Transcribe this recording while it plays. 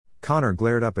Connor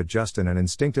glared up at Justin and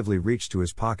instinctively reached to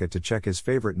his pocket to check his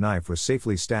favorite knife was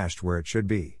safely stashed where it should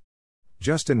be.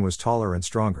 Justin was taller and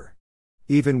stronger.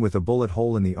 Even with a bullet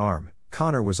hole in the arm,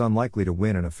 Connor was unlikely to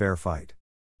win in a fair fight.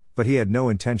 But he had no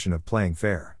intention of playing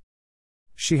fair.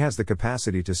 "She has the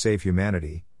capacity to save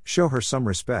humanity, show her some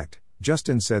respect,"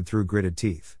 Justin said through gritted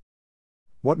teeth.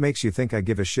 "What makes you think I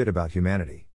give a shit about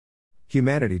humanity?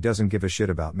 Humanity doesn't give a shit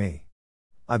about me.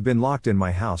 I've been locked in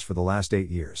my house for the last 8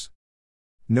 years.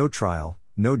 No trial,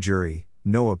 no jury,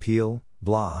 no appeal,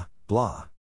 blah, blah."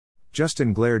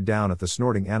 Justin glared down at the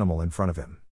snorting animal in front of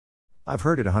him. "I've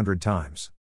heard it 100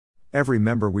 times. Every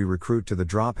member we recruit to the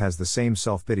drop has the same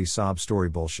self-pity sob story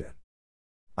bullshit.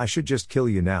 I should just kill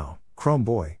you now, Chrome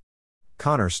Boy."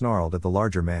 Connor snarled at the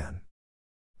larger man.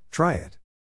 "Try it.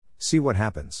 See what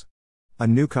happens." A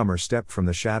newcomer stepped from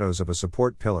the shadows of a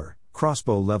support pillar,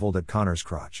 crossbow leveled at Connor's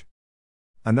crotch.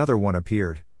 Another one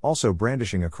appeared, also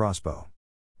brandishing a crossbow.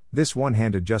 This one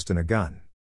handed Justin a gun.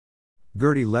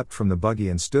 Gertie leapt from the buggy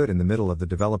and stood in the middle of the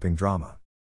developing drama.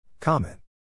 Comment.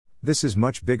 "This is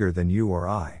much bigger than you or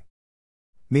I."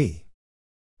 "Me?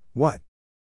 What?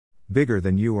 Bigger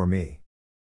than you or me?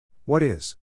 What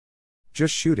is?"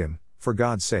 "Just shoot him, for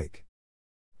God's sake."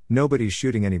 "Nobody's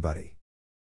shooting anybody."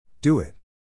 "Do it."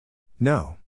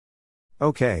 "No."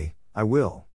 "Okay, I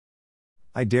will."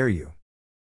 "I dare you."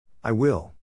 "I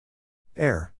will."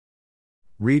 Air.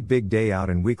 Read Big Day Out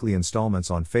in weekly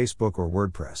installments on Facebook or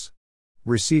WordPress.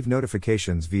 Receive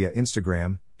notifications via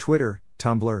Instagram, Twitter,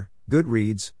 Tumblr,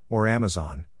 Goodreads, or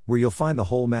Amazon, where you'll find the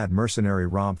whole mad mercenary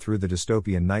romp through the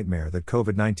dystopian nightmare that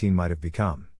COVID-19 might have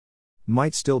become.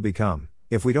 Might still become,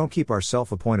 if we don't keep our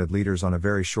self-appointed leaders on a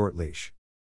very short leash.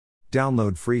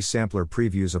 Download free sampler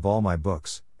previews of all my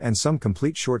books, and some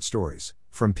complete short stories,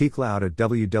 from PCloud at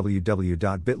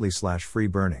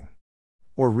www.bit.ly/freeburning.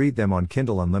 Or read them on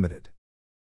Kindle Unlimited.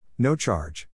 No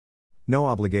charge. No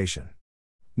obligation.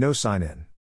 No sign-in.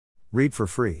 Read for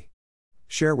free.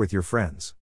 Share with your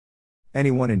friends.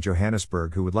 Anyone in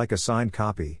Johannesburg who would like a signed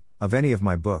copy of any of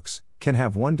my books can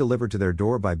have one delivered to their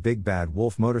door by Big Bad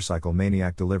Wolf Motorcycle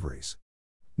Maniac Deliveries.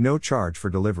 No charge for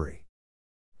delivery.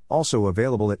 Also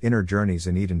available at Inner Journeys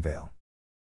in Edenvale.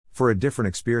 For a different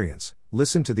experience,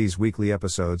 listen to these weekly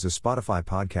episodes as Spotify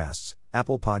Podcasts,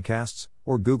 Apple Podcasts,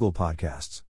 or Google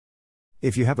Podcasts.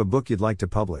 If you have a book you'd like to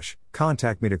publish,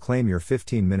 contact me to claim your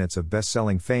 15 minutes of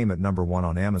best-selling fame at #1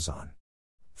 on Amazon.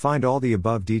 Find all the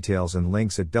above details and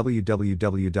links at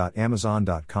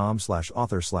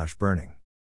www.amazon.com/author/burning.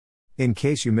 In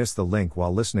case you missed the link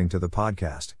while listening to the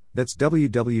podcast, that's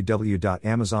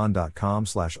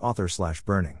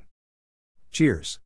www.amazon.com/author/burning. Cheers.